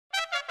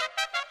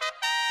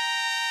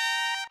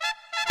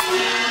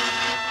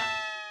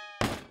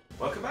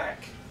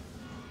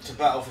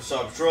battle for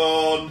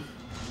Cybertron.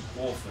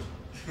 War for...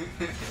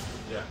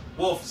 Yeah.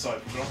 War for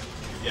Cybertron.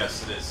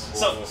 Yes, it is.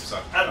 So,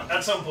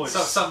 at some point...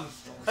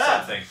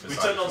 Something for we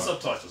turned on Cybertron.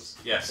 subtitles.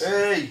 Yes.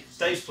 Hey!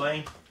 Dave's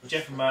playing,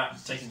 Geoff and Matt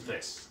taking the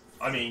piss.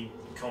 I mean,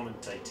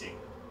 commentating.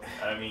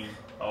 I mean,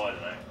 oh, I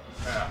don't know.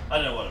 I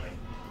don't know what I mean.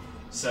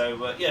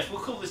 So, yes,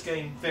 we'll call this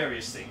game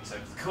various things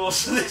over the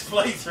course of this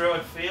playthrough, I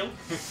feel.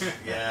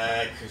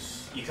 Yeah,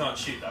 because... You can't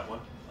shoot that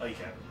one. Oh, you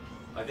can.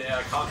 I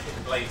can't hit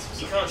the blades.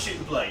 You can't shoot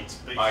the blades,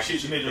 but you can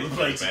shoot the middle of the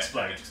blades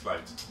explode.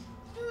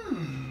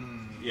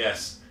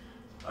 Yes.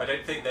 I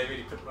don't think they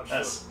really put much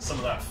That's some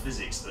of that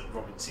physics that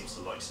Robin seems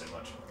to like so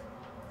much.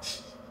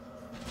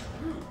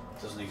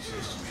 Doesn't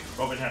exist to me.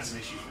 Robin had some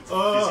issues with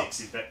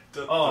physics in bed.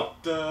 Wait.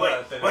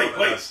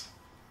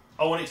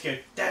 I want it to go.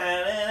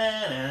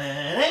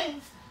 Da-da-da-da-da.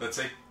 Let's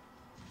see.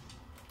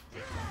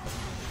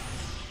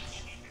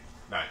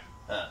 No.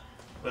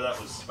 But that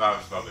was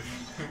rubbish.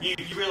 You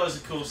realise,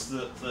 of course,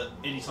 that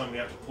any time we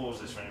have to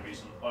pause this for any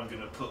reason, I'm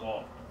going to put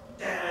on.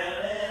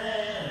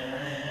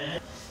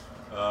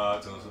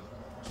 That's awesome.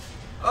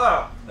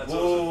 Ah, that's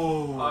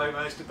awesome. I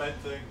managed to bend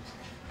things.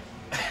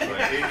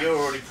 Right, you're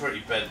already pretty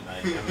bent,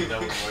 mate. I mean,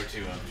 don't worry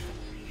too much.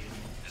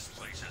 This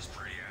place is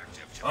pretty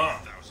active to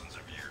thousands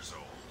of years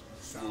old.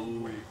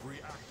 Soundwave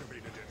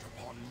reactivated it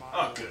upon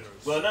my good.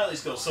 Well, now that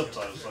it's got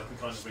subtitles, I can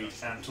kind of read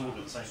and talk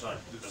at the same time,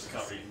 because I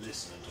can't really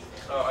listen and talk.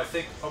 Oh, I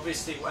think,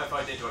 obviously, whatever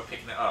I did by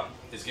picking it up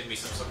is going to be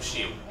some sort of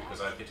shield, because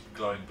I hit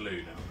glowing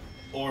blue now.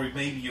 Or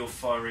maybe you're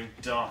firing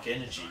dark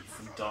energy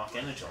from Dark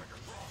Energon.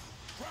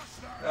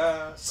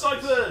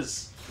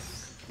 Snipers!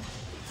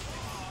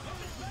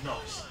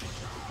 Nice.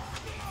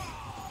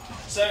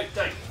 So,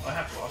 Dave, I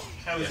have to ask,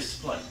 how is it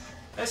to play?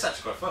 It's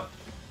actually quite fun.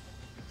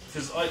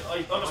 Because I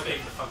must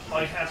admit,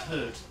 I had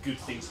heard good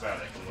things about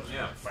it.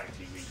 Yeah.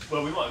 Frankly,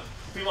 we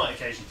might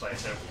occasionally play a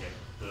terrible game,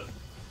 but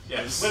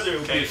yes, whether it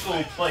will be a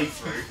full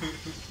playthrough,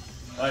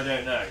 I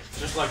don't know.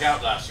 Just like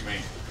Outlast, you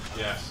mean?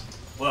 Yes.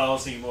 Well, I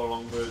was thinking more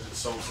along the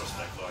Soul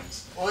Suspect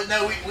lines. Well,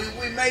 no, we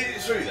made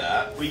it through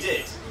that. We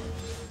did.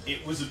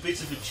 It was a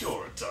bit of a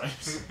chore at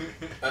times.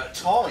 At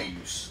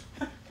times.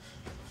 Oh,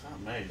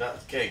 man,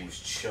 that game was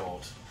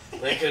chod.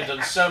 They could have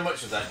done so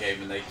much of that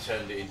game and they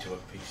turned it into a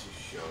piece of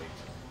shite.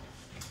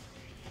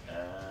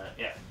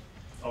 Yeah.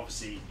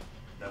 Obviously,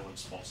 no one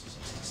sponsors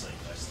us to say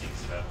nice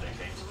things about their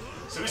games.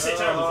 So we say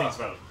terrible things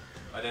about them.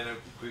 I don't know.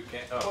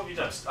 What have you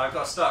done? I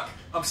got stuck.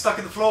 I'm stuck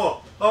in the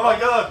floor. Oh my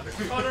god!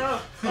 Oh no!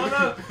 Oh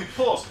no!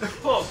 Pause!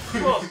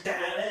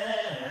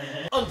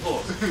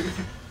 Unpause!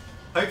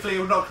 Hopefully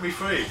it'll knock me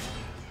free.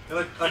 I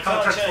can't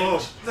can't transform.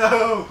 change.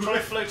 No! Try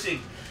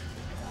floating.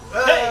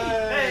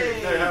 Hey!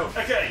 No help.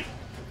 Okay.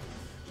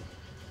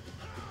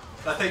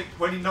 I think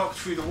when he knocked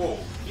through the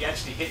wall, he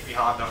actually hit me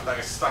hard enough that I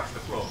was stuck in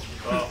the floor.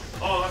 Well,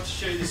 I'll have to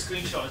show you this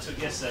screenshot I took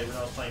yesterday when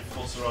I was playing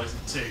Forza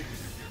Horizon 2.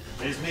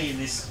 There's me in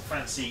this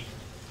fancy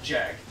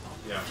Jag.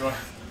 Yeah.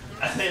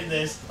 And then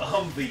there's a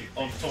Humvee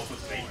on top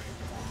of me.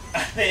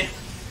 And then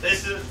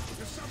there's a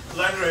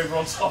Land Rover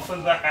on top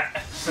of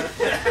that.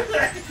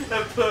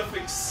 A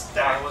perfect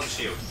stack. I want a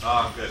shield.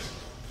 Oh, I'm good.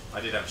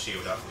 I did have a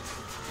shield up.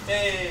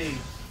 Hey!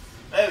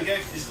 There we go.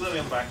 It's Louie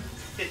on back.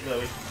 Hit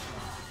Louie.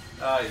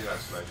 Ah, he's about to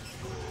explode.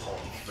 Hot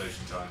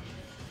explosion time.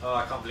 Oh,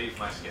 I can't believe I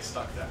managed to get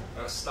stuck there. I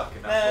was stuck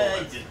in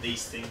that floor.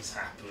 These things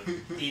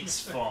happen. It's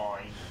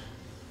fine.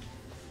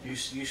 You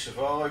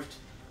survived.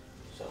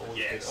 So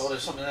Yes. oh,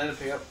 there's something there to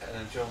pick up,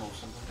 John or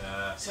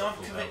something. See, I'm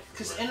convinced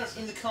because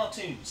in the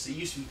cartoons there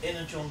used to be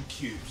Energon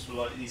cubes, were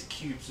like these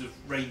cubes of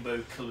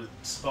rainbow-coloured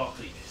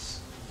sparkliness.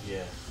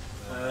 Yeah.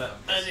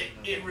 And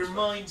it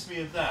reminds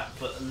me of that,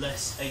 but a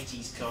less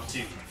 80s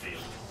cartoon feel.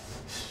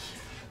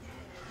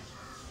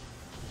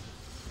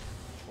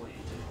 What do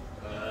you do?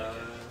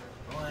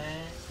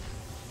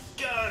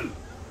 Go!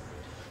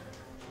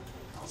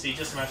 See,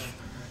 just imagine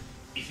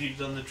if you'd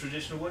done the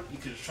traditional one, you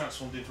could have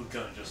transformed into a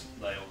gun and just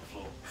lay on the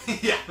floor.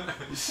 Yeah.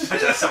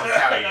 Just someone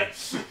carrying it.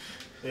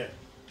 Yeah.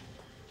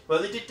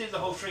 Well, they did do the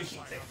whole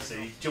shrinking thing, so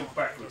you jump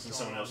backwards and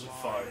someone else would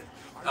fire it.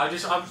 I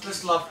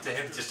just love to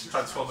him just to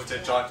transform into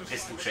a giant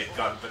pistol-shaped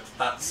gun, but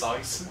that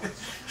size.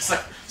 So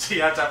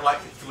you had to have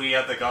like 3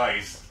 other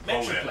guys.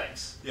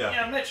 Metroplex.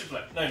 Yeah.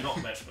 Metroplex. No, not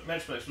Metroplex.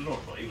 Metroplex was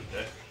not what he would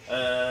do.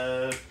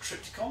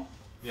 Triptychon?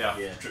 Yeah.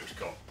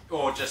 Triptychon.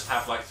 Or just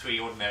have like 3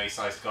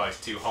 ordinary-sized guys,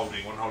 2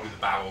 holding, one holding the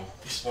barrel,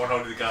 one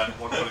holding the gun,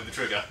 one holding the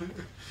trigger.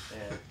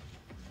 Yeah.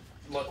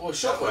 Like, well,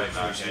 Shockwave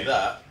was usually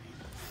that.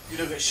 You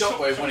look at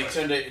Shockwave when he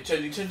turned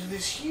into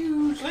this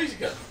huge laser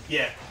gun.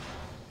 Yeah.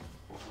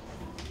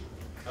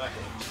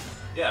 Okay.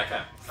 Yeah, I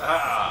can.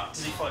 Ah!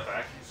 Does he fight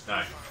back?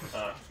 No.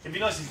 It'd be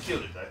nice if he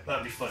killed it though.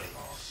 That'd be funny.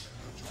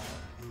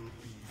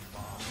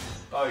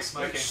 Oh, he's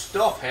smoking.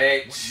 Stop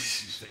it! You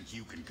think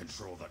you can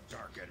control the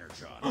dark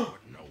energon,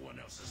 but no one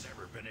else has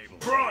ever been able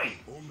to. Prime!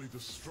 Only the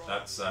strong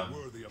That's are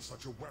worthy of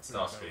such a weapon.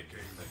 Starscream.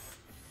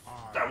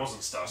 That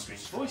wasn't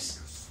Starscream's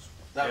voice.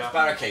 That was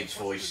Barricade's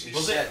voice.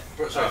 Was it?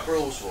 Sorry,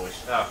 Brawl's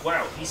voice.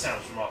 Wow, he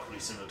sounds remarkably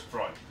similar to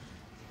Prime.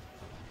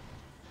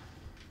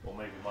 Or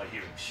maybe my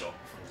hearing shot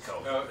from the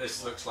cold. Oh,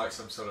 this looks like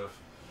some sort of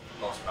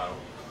boss battle.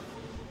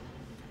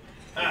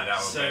 Either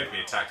that so- or they'd be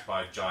attacked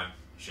by a giant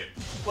ship.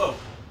 Well,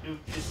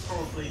 it's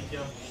probably.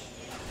 Oh,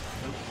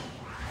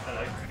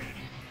 hello.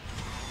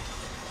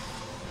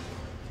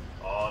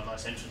 Oh,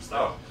 nice entrance there.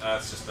 Oh,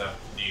 it's just a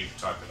new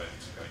type of enemy.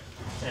 Okay.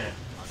 Yeah.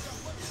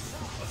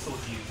 I thought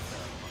you.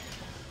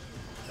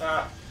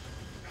 Ah.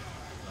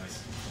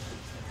 Nice.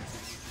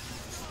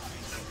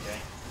 Okay.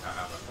 How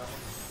about that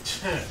one?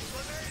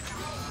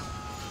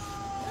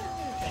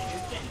 Okay,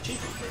 you're getting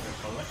achievement for it,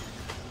 by the way.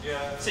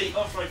 Yeah. See,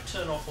 after I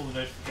turn off all the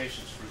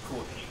notifications for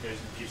recording, it goes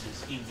and gives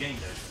us in-game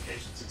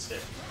notifications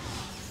instead.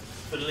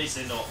 But at least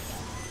they're not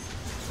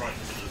right in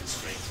the middle of the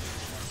screen.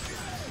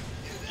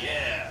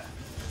 Yeah!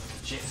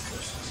 Jet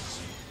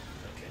versus.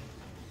 Okay.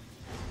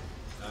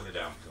 And they're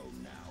down. Go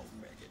now,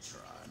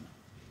 Megatron.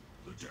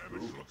 The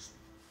damage looks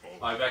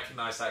all, I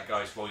recognise that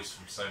guy's voice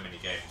from so many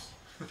games.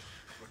 but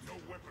no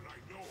weapon I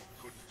know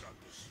of could have done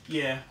this.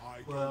 Yeah,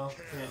 well,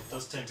 yeah, it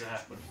does tend to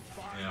happen.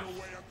 Find Yeah. a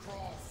way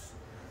across.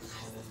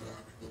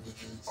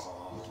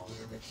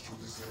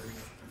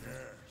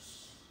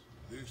 Yes.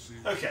 This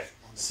is Okay,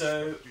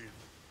 so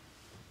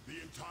the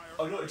entire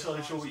I'm not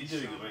entirely sure what you're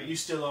doing at the moment. Are you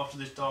still after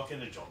this Dark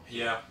Energon?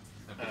 Yeah.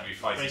 I'm going to be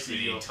fighting basically through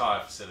the you're-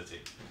 entire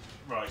facility.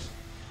 Right.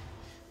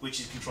 Which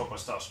is controlled by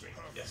Starscream.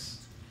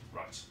 Yes.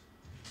 Right.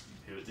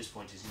 Who at this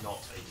point is not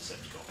a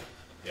Decepticon.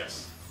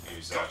 Yes.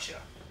 Use Gotcha.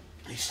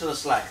 He's still a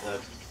slag though.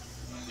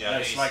 Yeah, No,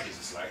 he's- Slag is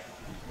a Slag.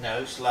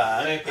 No,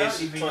 slag. They is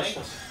apparently renamed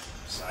twice-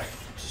 Slag.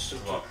 just a-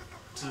 What?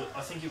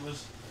 I think it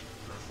was.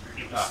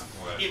 Ah,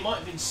 well. It might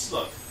have been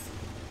Slug.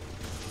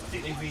 I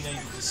think they renamed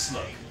it to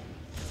Slug.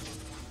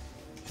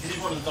 It is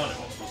one of the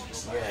Dinobots, wasn't it?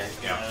 Slug? Yeah,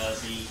 Yeah.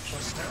 The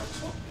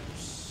Triceratops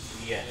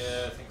one? yeah.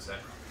 Yeah, I think so.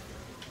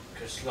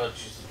 Because sludge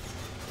is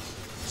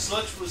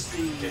Sludge was the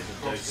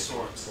different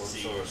Brontosaurus.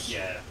 Brontosaurus.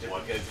 Yeah,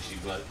 Different go-to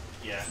bloke.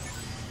 yeah.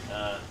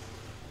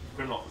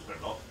 Grimlock was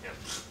Grimlock.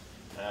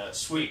 Yeah.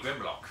 Sweet Sweep.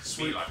 Grimlock.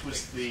 Sweep like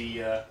was thing.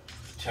 the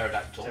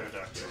Pterodactyl,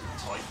 pterodactyl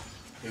type.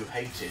 who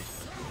hated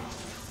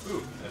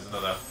Ooh, there's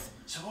another.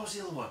 So what was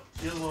the other one?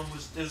 The other one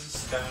was there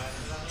was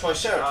Oh,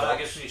 Triceratops that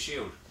gives me a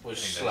shield. was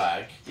I think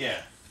slag,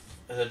 yeah.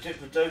 and the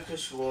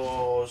Diplodocus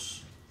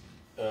was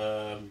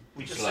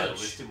We just said all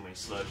sludge. this, didn't we?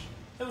 Sludge.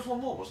 There was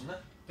one more, wasn't there?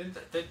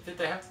 Did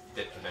they have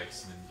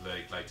Diplodocus in the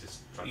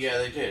latest transfer? Yeah,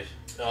 they did.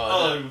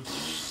 Oh,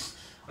 Was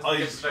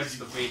Diplodocus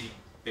the really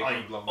big I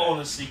one blonde there?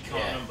 honestly can't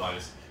Yeah. remember.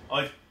 Lies.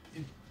 I've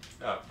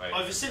Oh, wait,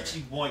 I've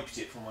essentially wiped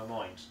it from my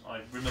mind. I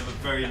remember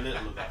very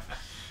little of that.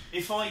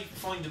 If I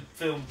find a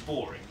film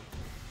boring,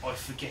 I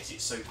forget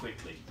it so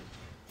quickly.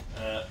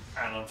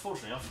 And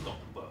unfortunately, I've forgotten.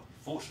 Well,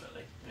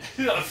 fortunately,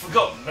 I've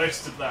forgotten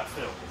most of that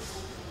film.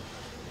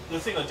 The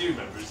thing I do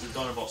remember is the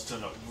Dinobots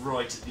turned up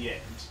right at the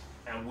end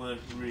and weren't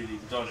really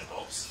the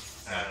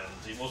Dinobots, No.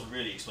 and it wasn't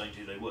really explained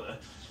who they were,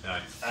 No.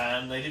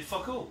 and they did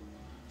fuck all.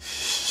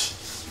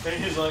 And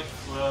he was like,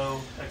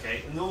 well,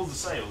 okay, and all the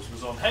sales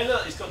was on, hey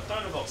look, it's got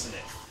Dinobots in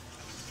it.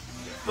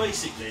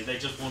 Basically, they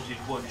just wanted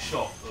one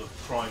shot of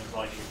Prime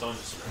riding a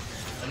dinosaur,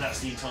 and that's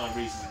the entire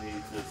reason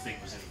the thing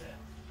was in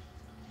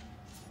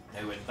there.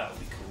 They went, that would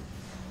be cool,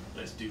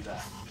 let's do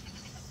that.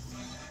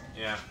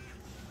 Yeah.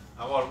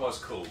 And what was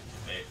cool,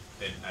 it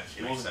didn't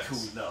actually It make wasn't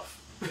sense. cool enough.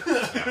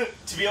 Yeah,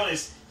 To be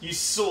honest, you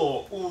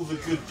saw all the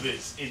good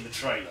bits in the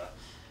trailer.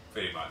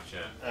 pretty much,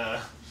 yeah.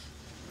 Uh,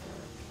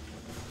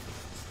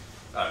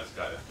 Oh, it's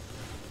got it.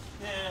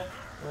 yeah,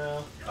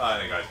 well, I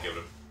think I'd give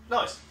him.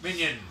 nice.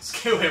 Minions,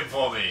 kill him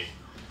for me!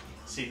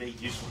 See, they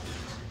useful.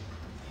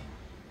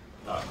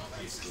 Oh,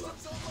 he's still up.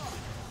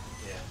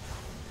 Yeah.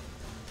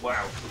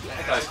 Wow.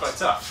 That guy's quite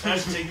tough.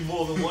 That's taking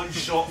more than one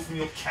shot from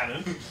your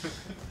cannon.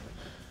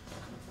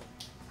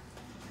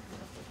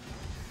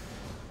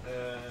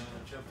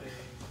 Jumping.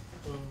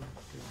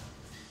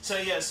 So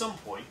yeah, at some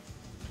point,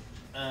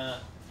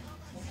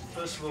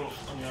 first of all,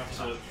 I'm going to have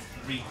to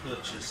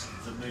repurchase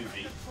the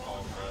movie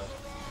on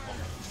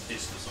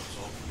disc of some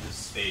sort.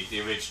 Because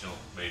The original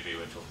movie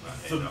we're talking about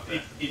here,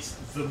 not it's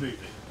the movie.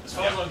 As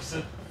far as I'm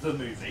concerned, the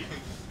movie.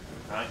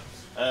 Right?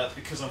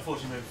 Because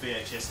unfortunately with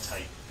VHS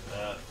tape,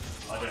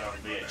 I don't have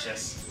a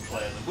VHS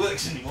player that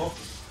works anymore,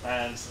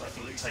 and I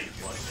think the tape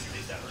might have been a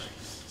bit damaged.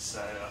 So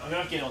I'm going to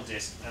have to get on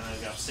disc, and I'm going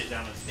to have to sit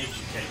down and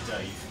educate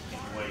Dave in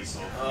the ways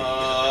of...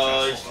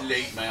 It's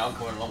late, mate. I'm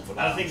coming along for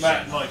that. And I think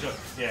that might job.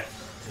 Yeah.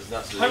 'Cause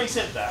that's Having late.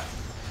 said that,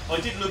 I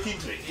did look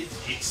into it.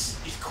 It's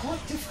quite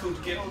difficult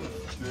to get on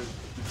the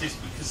disc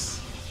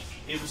because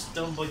it was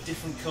done by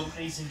different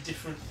companies in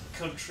different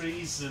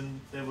countries,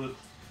 and there were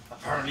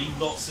apparently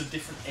lots of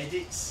different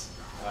edits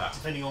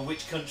depending on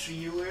which country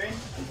you were in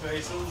and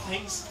various other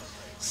things.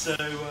 So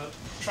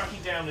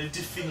tracking down a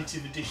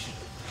definitive edition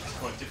is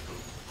quite difficult.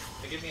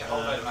 They give me a whole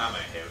load of ammo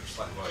here, which is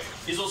like, right.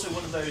 It's also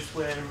one of those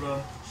where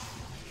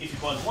if you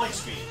buy the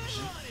widescreen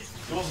edition,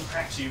 it wasn't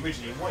actually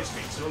originally in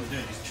widescreen, so all they're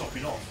doing is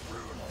chopping off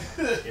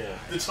Yeah.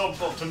 the top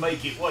part to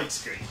make it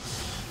widescreen,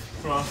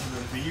 rather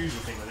than the usual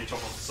thing where they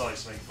chop off the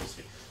sides to make it full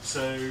screen.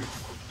 So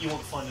you want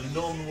to find a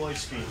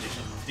non-widescreen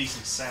edition with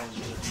decent sound to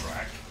the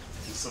track,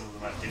 because some of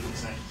them have different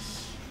sound.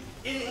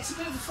 It's a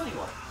bit of a funny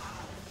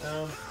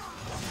one.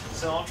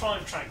 So I'll try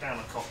and track down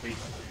a copy.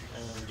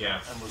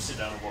 and we'll sit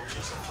down and watch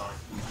it sometime.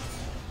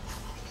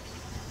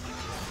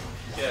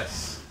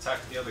 Yes, attack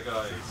the other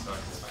guys. Sorry,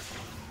 attack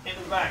him. In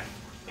the back,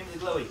 in the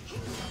glowy.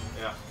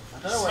 Yeah. I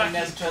don't know where he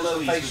never turns to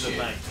face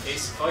you.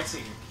 It's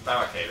fighting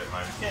barricade at the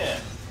moment. Yeah.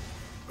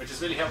 Which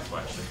is really helpful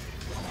actually.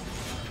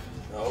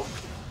 Oh.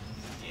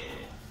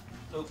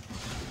 Yeah. Oh,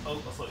 I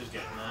thought he was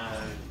getting. No.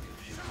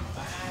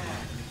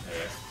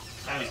 Yeah.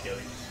 Now he's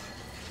going.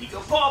 You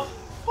go pop!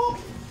 Pop!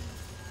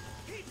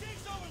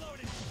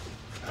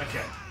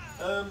 Okay.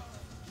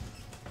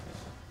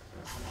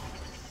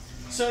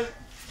 So,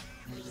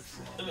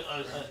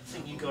 I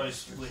think you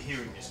guys were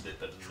hearing this a bit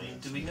better than me.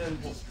 Do we know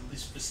what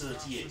this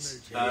facility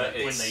is?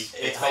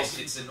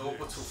 It's an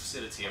orbital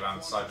facility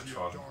around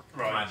Cybertron,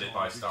 commanded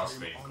by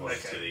Starscream, according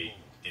to the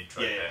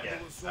intro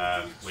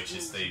which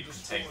is the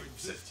containment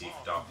facility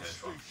for Dark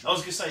Energon. I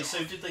was going to say,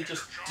 so did they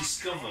just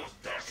discover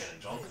Dark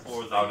Energon,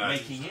 or are they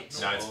making it?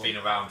 No, it's been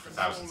around for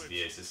thousands of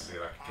years. This is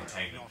like a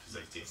containment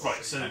facility.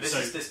 Right, so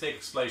this big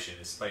explosion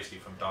is basically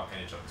from Dark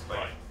Energon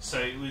explosion. Right, so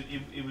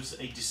it was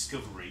a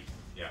discovery.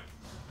 Yeah.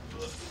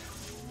 But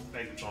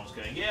Megatron's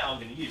going, yeah, I'm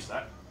going to use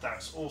that.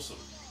 That's awesome.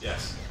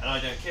 Yes. And I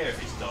don't care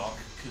if it's dark,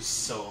 because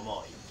so am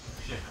I.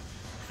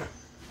 Yeah.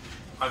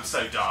 I'm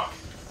so dark,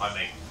 I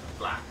make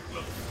black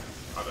look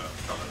other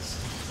colours.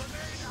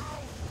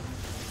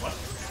 What?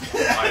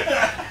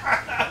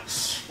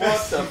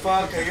 What the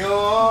fuck are you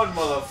on,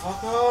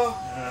 motherfucker?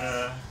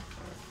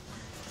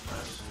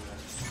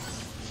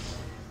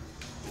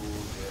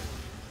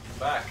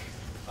 Back.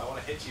 I want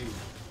to hit you.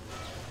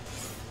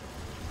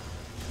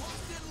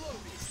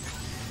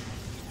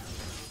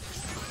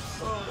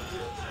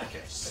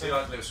 Okay. I do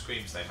like the little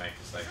screams they make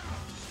as they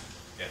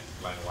get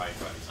blown away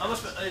by these. I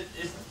must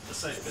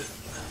say,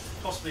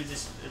 possibly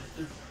this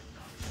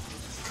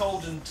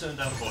cold and turned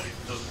down body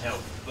doesn't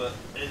help, but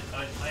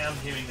I am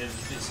hearing there's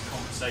bits of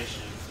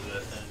conversation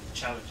and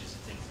challenges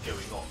and things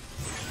going on.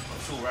 I'm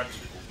sure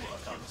Radcliffe will, but I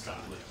can't understand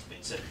the word that's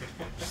being said.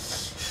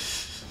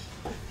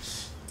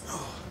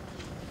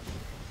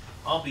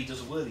 RB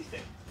does a whirly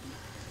thing.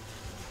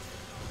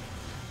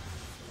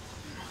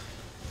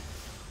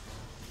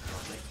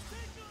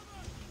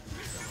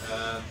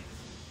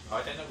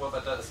 I don't know what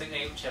that does. I think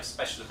they each have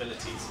special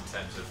abilities in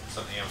terms of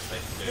something else they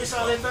can do.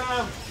 Missile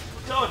inbound!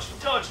 Dodge!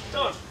 Dodge!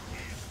 Dodge!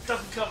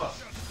 Duck and cover!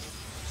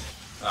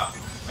 Ah,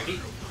 I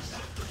keep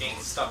getting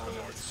stuck when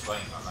it's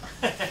explaining like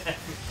that.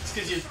 It's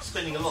because you're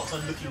spending a lot of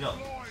time looking up.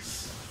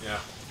 Yeah.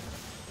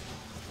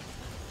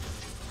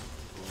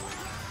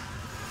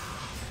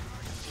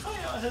 Oh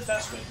yeah, I heard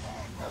that scream.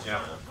 That's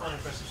quite an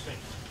impressive scream.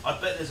 I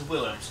bet there's a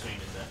Wilhelm scream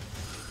in there.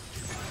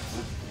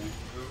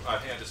 I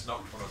think I just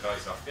knocked one of the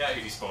guys off. Yeah,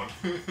 he spawned.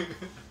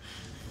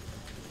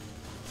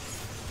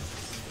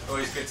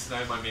 Always good to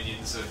know my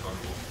minions are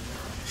vulnerable.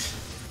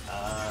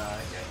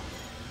 Okay.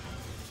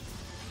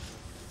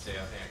 See,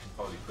 I think I can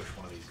probably push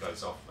one of these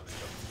guys off when they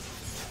jump.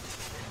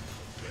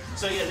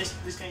 So yeah,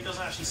 this game does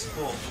actually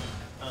support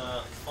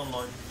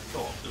online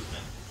co-op, doesn't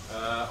it?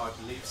 I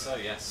believe so,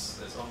 yes.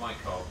 There's online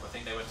co-op. I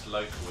think they went to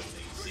local in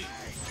the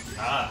sequel.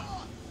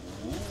 Ah.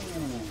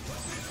 Ooh.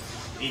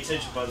 The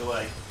intention, by the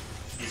way,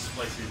 is to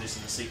play through this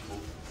in the sequel,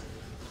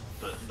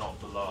 but not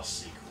the last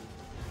sequel.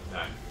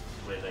 No.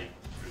 Where they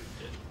ruined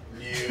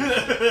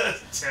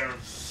it. Terrible.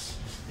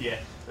 Yeah.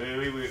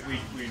 We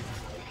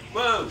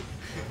Whoa!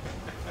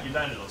 You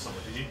landed on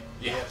someone, did you?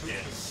 Yeah.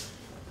 Yeah.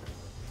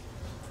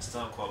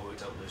 Still haven't quite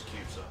worked out what those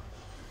cubes are.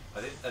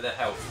 I think they're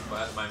health,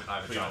 but at the moment I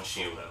have a giant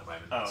shield at the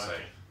moment, oh,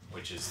 okay.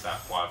 which is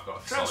why I've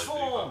got a Transform!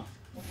 solid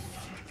blue bar.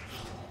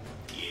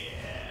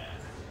 Yeah.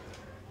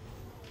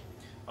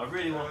 I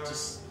really want to.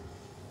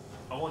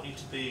 I want you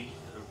to be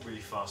a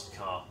really fast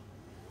car,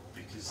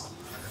 because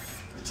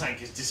the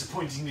tank is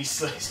disappointingly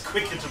slow. It's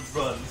quicker to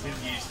run than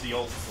use the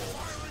alt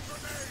form.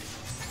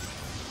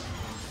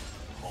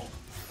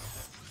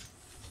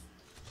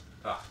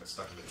 Ah, got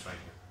stuck in the train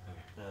here.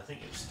 Okay. I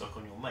think it was stuck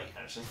on your mate,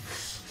 actually.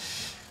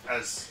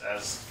 As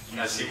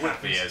it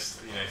would be, as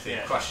you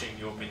know, crushing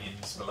your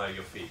minions below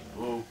your feet.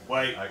 Oh,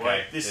 wait, okay.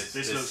 wait. This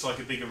looks like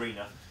a big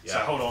arena. Yeah. So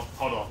hold on.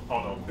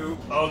 Ooh.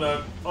 Oh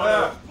no!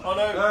 Oh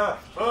no!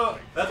 Oh,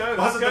 that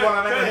wasn't the one I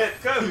meant to hit.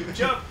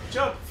 Go!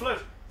 Jump!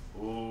 Float!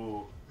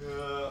 Ooh.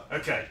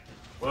 Okay.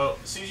 Well,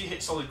 as soon as you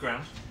hit solid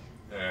ground,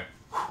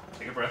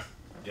 take a breath.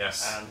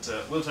 Yes.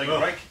 And we'll take a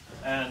break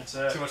and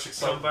too much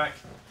excitement. come back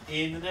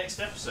in the next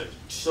episode.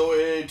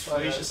 Sorted.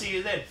 We shall see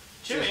you then.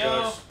 Cheers,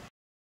 Cheerio! guys.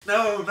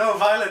 No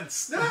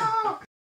violence! No!